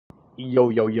Yo,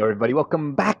 everybody!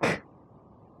 Welcome back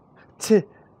to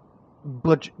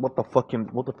budget. What the fuck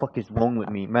is wrong with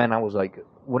me, man? I was like,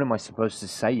 what am I supposed to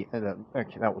say?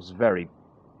 Okay, that was very,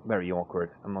 very awkward.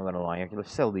 I'm not gonna lie. Okay,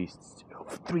 let's sell these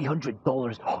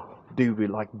 $300. Dude, we're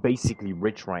like basically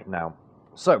rich right now.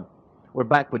 So we're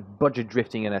back with budget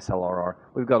drifting and SLRR.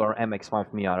 We've got our MX-5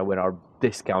 Miata with our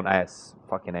discount ass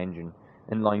fucking engine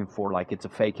in line 4. Like it's a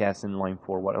fake ass in line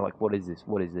 4. What is this?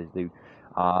 What is this, dude?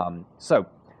 So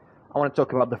I want to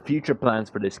talk about the future plans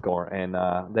for this car, and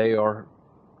they are,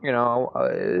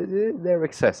 they're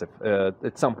excessive.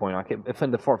 At some point, if in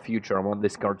the far future, I want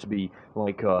this car to be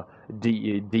like a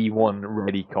D1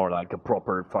 ready car, like a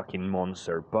proper fucking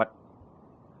monster. But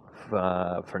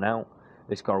for now,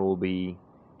 this car will be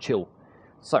chill.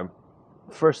 So,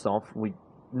 first off, we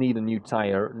need a new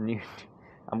tire.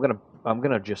 I'm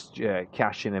gonna just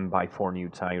cash in and buy 4 new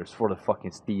tires for the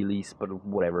fucking Steelies, but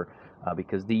whatever,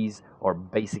 because these are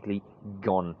basically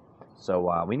gone.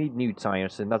 So we need new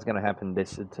tires, and that's gonna happen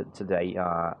today.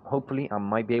 Hopefully, I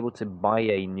might be able to buy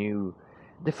a new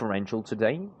differential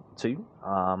today too.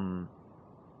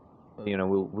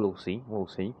 We'll see. We'll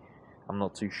see. I'm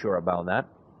not too sure about that.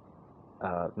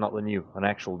 Not an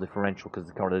actual differential, because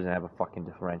the car doesn't have a fucking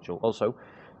differential. Also,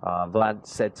 Vlad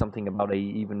said something about a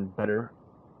even better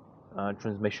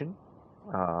transmission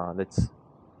that's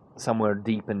somewhere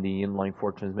deep in the inline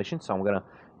 4 transmission, so I'm gonna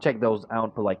check those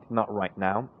out, but like not right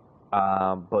now.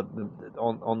 But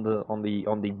on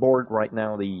the board right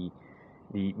now, the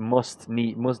must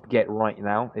get right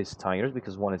now is tires,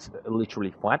 because one is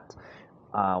literally flat.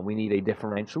 We need a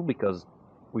differential because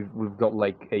we've got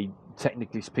like a,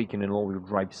 technically speaking, an all-wheel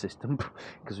drive system,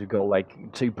 because we've got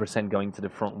like 2% going to the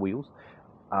front wheels.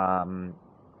 And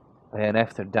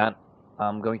after that,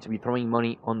 I'm going to be throwing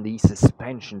money on the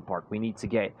suspension part. We need to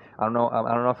get, I don't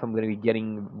know if I'm going to be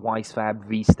getting Wisefab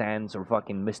V stands or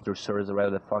fucking Mr. Sirs or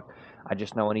whatever the fuck. I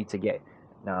just know I need to get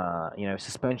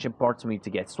suspension parts. We need to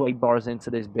get sway bars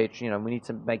into this bitch. We need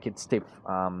to make it stiff.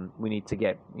 We need to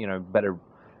get better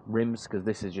rims, because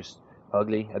this is just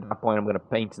ugly. At that point, I'm going to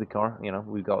paint the car.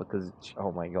 We got, because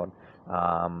oh my god.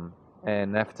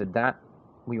 And after that,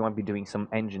 we might be doing some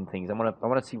engine things. I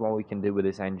want to see what we can do with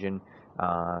this engine,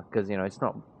 because it's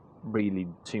not really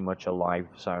too much alive.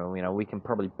 So we can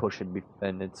probably push it,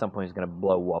 and at some point it's gonna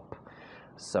blow up.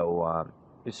 So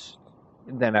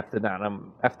then after that,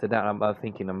 I'm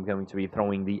thinking I'm going to be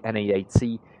throwing the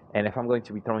NA8C, and if I'm going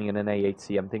to be throwing an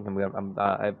NA8C, I'm thinking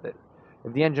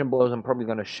if the engine blows, I'm probably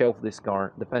going to shelf this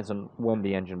car. Depends on when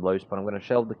the engine blows, but I'm going to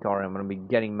shelf the car. I'm going to be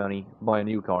getting money, buy a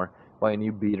new car, buy a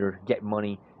new beater, get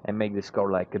money, and make this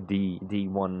car like a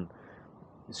D1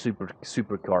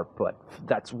 super car. But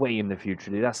that's way in the future,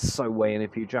 dude. That's so way in the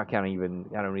future. It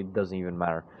doesn't even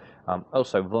matter.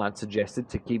 Also, Vlad suggested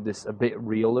to keep this a bit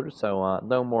realer, so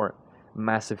no more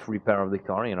massive repair of the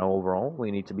car. Overall, we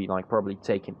need to be like probably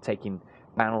taking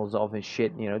panels off and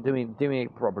shit. Doing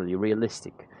it properly,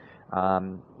 realistic.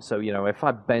 So if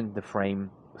I bend the frame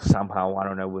somehow, I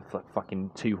don't know, with like fucking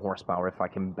 2 horsepower, if I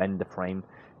can bend the frame.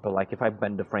 But like if I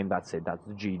bend the frame, that's it. That's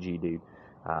GG, dude.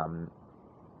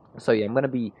 So yeah, I'm gonna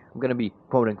be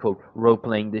quote unquote role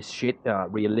playing this shit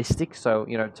realistic. So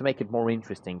to make it more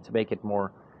interesting, to make it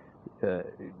more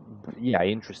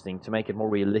interesting, to make it more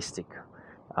realistic.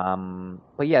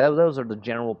 But yeah, those are the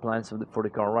general plans for the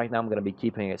car. Right now, I'm gonna be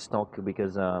keeping it stock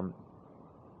because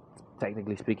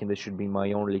technically speaking, this should be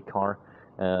my only car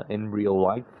in real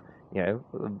life.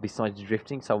 Besides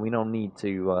drifting, so we don't need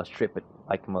to strip it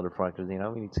like motherfuckers.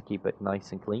 We need to keep it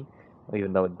nice and clean,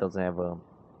 even though it doesn't have a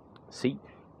seat.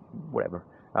 Whatever.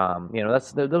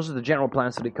 Those are the general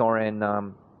plans for the car, and I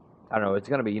don't know. It's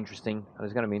gonna be interesting.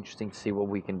 It's gonna be interesting to see what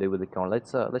we can do with the car.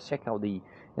 Let's check out the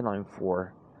inline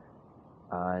 4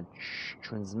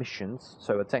 transmissions.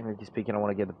 So technically speaking, I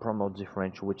want to get the promo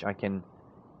differential, which I can't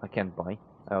buy.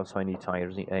 I need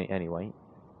tires anyway.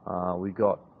 We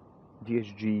got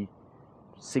DSG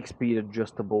 6-speed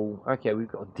adjustable. Okay,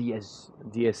 we've got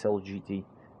DSL GT.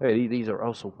 Okay, these are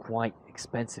also quite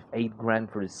expensive. 8 grand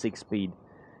for the 6-speed.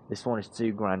 This one is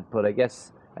 2 grand, but I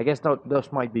guess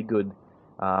those might be good.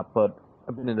 But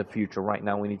a bit in the future. Right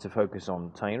now, we need to focus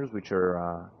on tires, which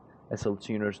are SL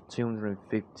tuners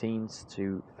 215s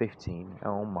to 15.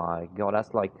 Oh my god,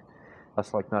 that's like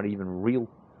not even real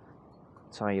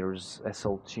tires.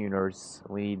 SL tuners.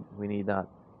 We need that.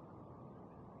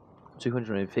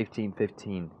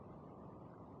 215.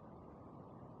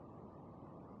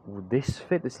 Would this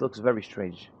fit? This looks very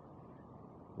strange.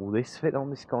 Will this fit on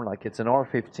this car? Like it's an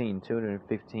R15,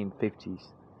 215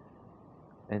 50s.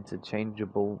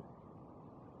 Interchangeable.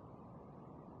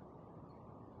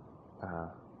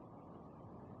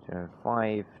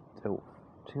 5 to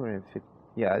 250.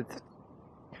 Yeah, it's,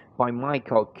 by my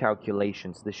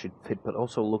calculations, this should fit, but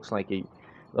also looks like an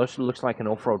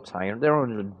off-road tire. They're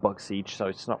 $100 each, so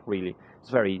it's not really. It's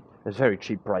very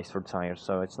cheap price for tires,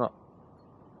 so it's not.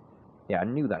 Yeah, I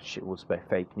knew that shit was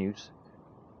fake news.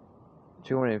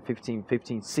 215,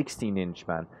 16-inch,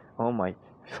 man. Oh my.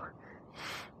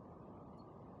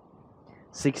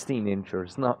 16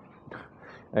 inchers, not.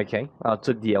 Okay, I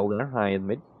took the L there, I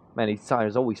admit. Man, these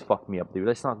tires always fuck me up, dude.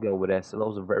 Let's not go with S.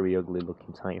 Those are very ugly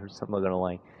looking tires, I'm not gonna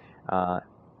lie.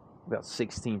 About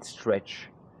 16 stretch.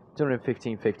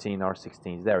 215, 15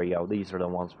 R16s. There we go. These are the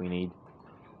ones we need.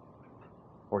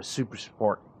 Or super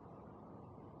sport.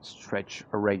 Stretch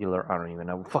or regular. I don't even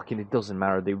know. Fucking, it doesn't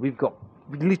matter, dude. We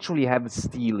literally have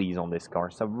steelies on this car,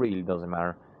 so it really doesn't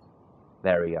matter.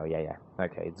 There we go. Yeah.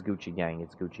 Okay, it's Gucci gang.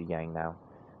 It's Gucci gang now.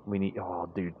 We need. Oh,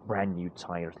 dude, brand new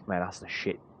tires. Man, that's the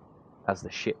shit. That's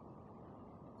the shit.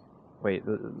 Wait,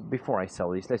 before I sell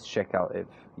these, let's check out if.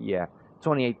 Yeah.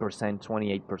 28%,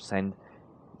 28%,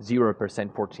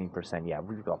 0%, 14%. Yeah,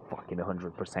 we've got fucking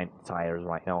 100% tires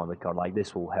right now on the car. Like,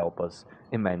 this will help us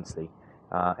immensely.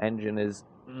 Engine is.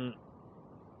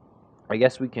 I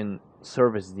guess we can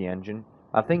service the engine.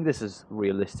 I think this is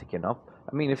realistic enough.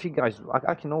 I mean, if you guys,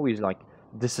 I can always like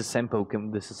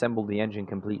disassemble the engine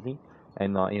completely,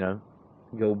 and you know,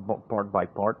 go part by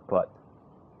part. But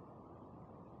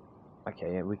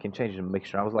okay, yeah, we can change the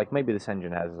mixture. I was like, maybe this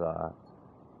engine has.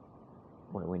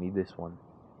 Wait, we need this one.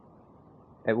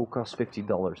 It will cost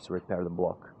 $50 to repair the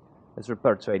block. It's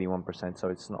repaired to 81%, so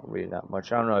it's not really that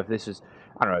much. I don't know if this is.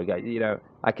 I don't know, guys. You know,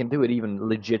 I can do it even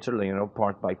legitimately, you know,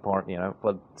 part by part, you know.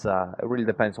 But it really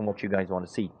depends on what you guys want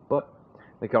to see. But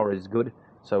the car is good,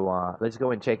 so let's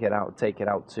go and check it out. Take it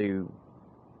out to.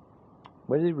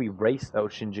 Where did we race? Oh,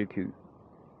 Shinjuku,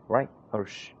 right? Or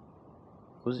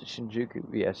was it Shinjuku?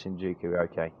 Yeah, Shinjuku.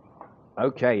 Okay.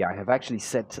 Okay, I have actually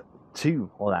set 2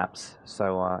 laps,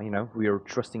 so you know, we are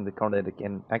trusting the car that it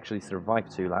can actually survive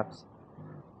 2 laps.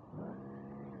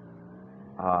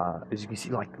 As you can see,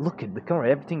 like, look at the car,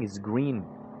 everything is green.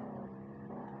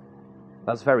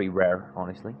 That's very rare,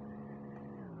 honestly,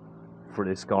 for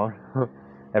this car.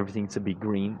 Everything to be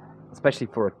green, especially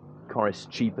for a car as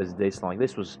cheap as this. Like,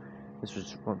 this was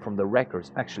from the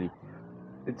records. Actually,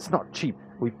 it's not cheap.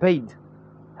 We paid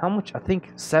how much? I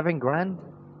think 7 grand,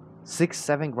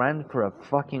 6-7 grand for a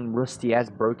fucking rusty ass,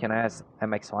 broken ass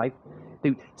MX-5,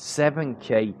 dude.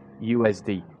 7K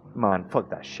USD. Man, fuck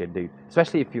that shit, dude.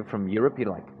 Especially if you're from Europe, you're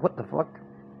like, what the fuck?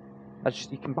 That's just,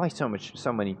 you can buy so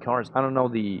many cars. I don't know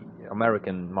the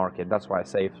American market. That's why I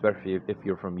say, especially if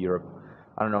you're from Europe,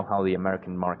 I don't know how the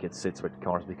American market sits with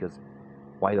cars, because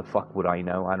why the fuck would I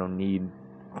know? I don't need.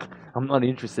 I'm not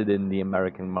interested in the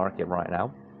American market right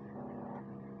now.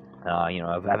 You know,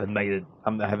 I haven't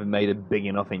made it big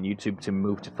enough in YouTube to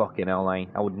move to fucking LA.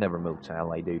 I would never move to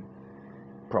LA, dude.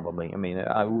 Probably. I mean,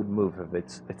 I would move if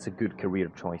it's a good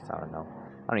career choice. I don't know.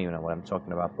 I don't even know what I'm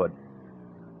talking about, but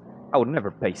I would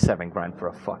never pay 7 grand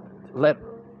for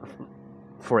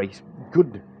for a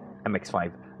good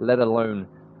MX-5, let alone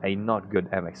a not good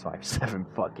MX-5. 7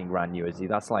 fucking grand USD.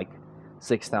 That's like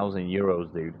 6,000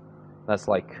 euros, dude. That's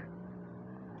like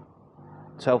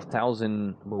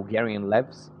 12,000 Bulgarian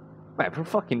levs. Man, for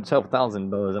fucking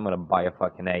 $12,000, I'm gonna buy a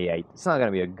fucking A8. It's not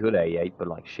gonna be a good A8, but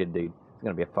like shit, dude. It's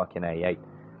gonna be a fucking A8.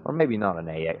 Or maybe not an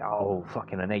A8. Oh,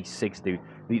 fucking an A6, dude.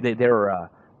 They're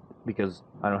because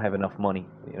I don't have enough money.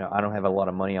 You know, I don't have a lot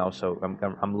of money. Also,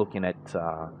 I'm looking at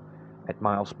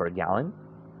miles per gallon,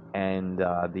 and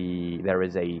there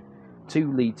is a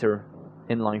 2-liter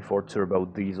inline-4 turbo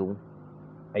diesel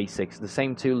A6. The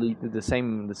same 2-liter, the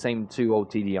same 2.0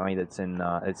 TDI that's in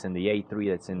the A3,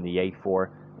 that's in the A4,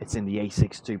 it's in the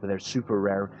A6 too. But they're super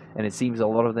rare, and it seems a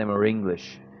lot of them are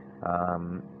English. A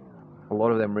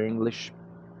lot of them are English,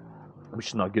 which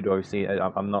is not good, obviously.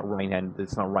 I'm not right-hand.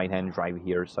 It's not right-hand drive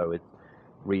here, so it's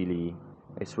really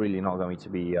not going to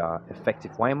be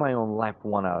effective. Why am I on lap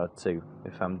 1 out of 2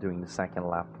 if I'm doing the second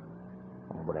lap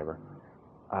or whatever?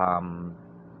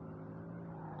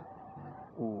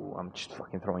 Ooh, I'm just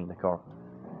fucking throwing the car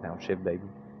downshift, baby.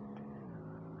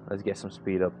 Let's get some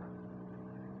speed up.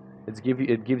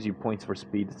 It gives you points for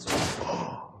speed.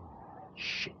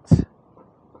 Shit.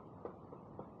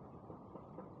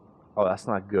 Oh, that's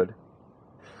not good.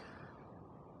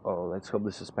 Oh, let's hope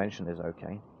the suspension is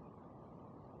okay.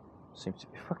 Seems to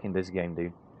be fucking this game,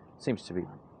 dude. Seems to be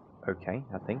okay,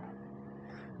 I think.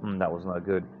 That was not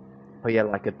good. But yeah,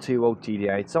 like a 2.0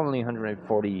 TDI. It's only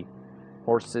 140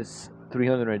 horses,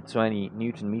 320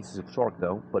 Newton meters of torque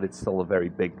though, but it's still a very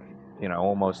big, you know,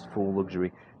 almost full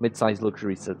luxury, mid-sized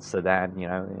luxury sedan. You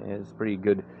know, it's pretty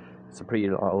good. It's a pretty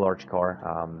large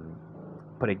car.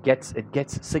 but it gets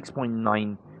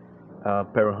 6.9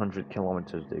 per 100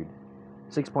 kilometers, dude.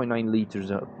 6.9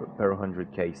 liters per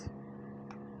 100 k's.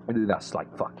 Dude, that's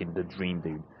like fucking the dream,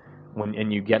 dude.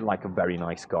 And you get like a very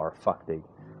nice car. Fuck, dude.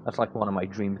 That's like one of my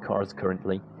dream cars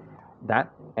currently.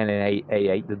 That and an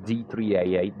A8, the D3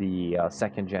 A8, the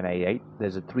second gen A8.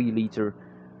 There's a 3-liter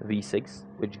V6,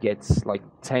 which gets like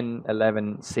 10,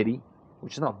 11 city,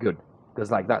 which is not good.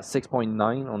 Because like that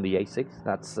 6.9 on the A6,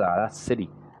 that's city.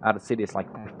 Out of city, it's like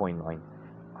 5.9.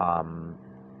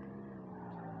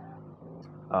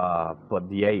 But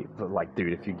the like,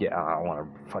 dude, if you get, I want a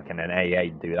fucking an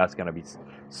A8, dude. That's gonna be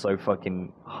so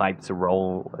fucking hyped to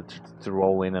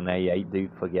roll in an A8,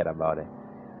 dude. Forget about it.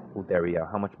 Oh, there we are.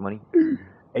 How much money?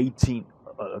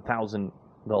 $1,800,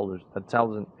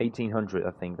 1,800.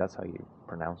 I think that's how you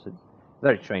pronounce it.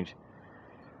 Very strange,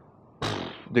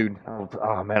 dude.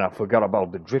 Oh man, I forgot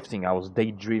about the drifting. I was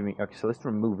daydreaming. Okay, so let's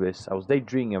remove this. I was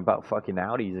daydreaming about fucking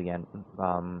Audis again.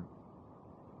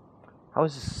 How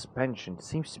is the suspension? It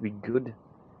seems to be good.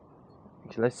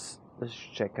 Okay, let's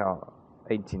check out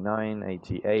 89,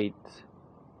 88.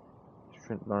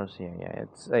 Yeah,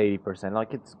 it's 80%.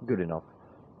 Like, it's good enough.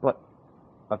 But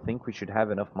I think we should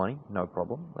have enough money. No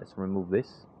problem. Let's remove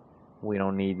this. We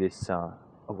don't need this. Oh,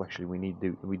 actually, we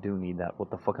do need that. What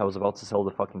the fuck? I was about to sell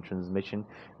the fucking transmission.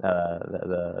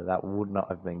 That would not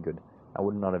have been good. That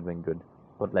would not have been good.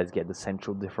 But let's get the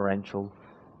central differential.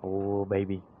 Oh,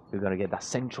 baby. We're gonna get that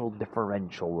central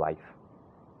differential life.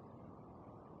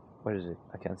 Where is it?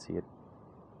 I can't see it.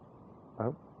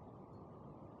 Oh.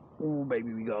 Oh,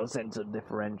 baby, we got a center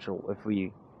differential. If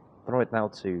we throw it now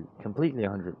to completely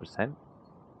 100%.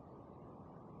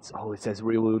 Oh, it says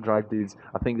rear-wheel drive, dudes.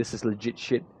 I think this is legit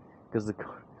shit. Because the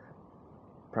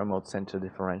promote center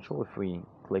differential. If we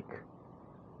click,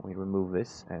 we remove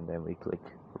this, and then we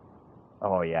click.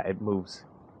 Oh, yeah, it moves.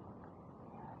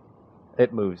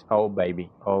 It moves. Oh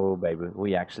baby. Oh baby.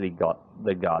 We actually got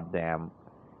the goddamn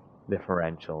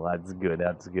differential. That's good.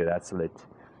 That's good. That's lit.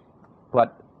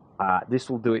 But this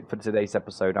will do it for today's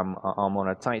episode. I'm on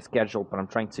a tight schedule, but I'm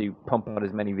trying to pump out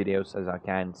as many videos as I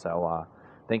can. So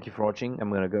thank you for watching. I'm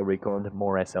gonna go record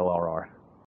more SLRR.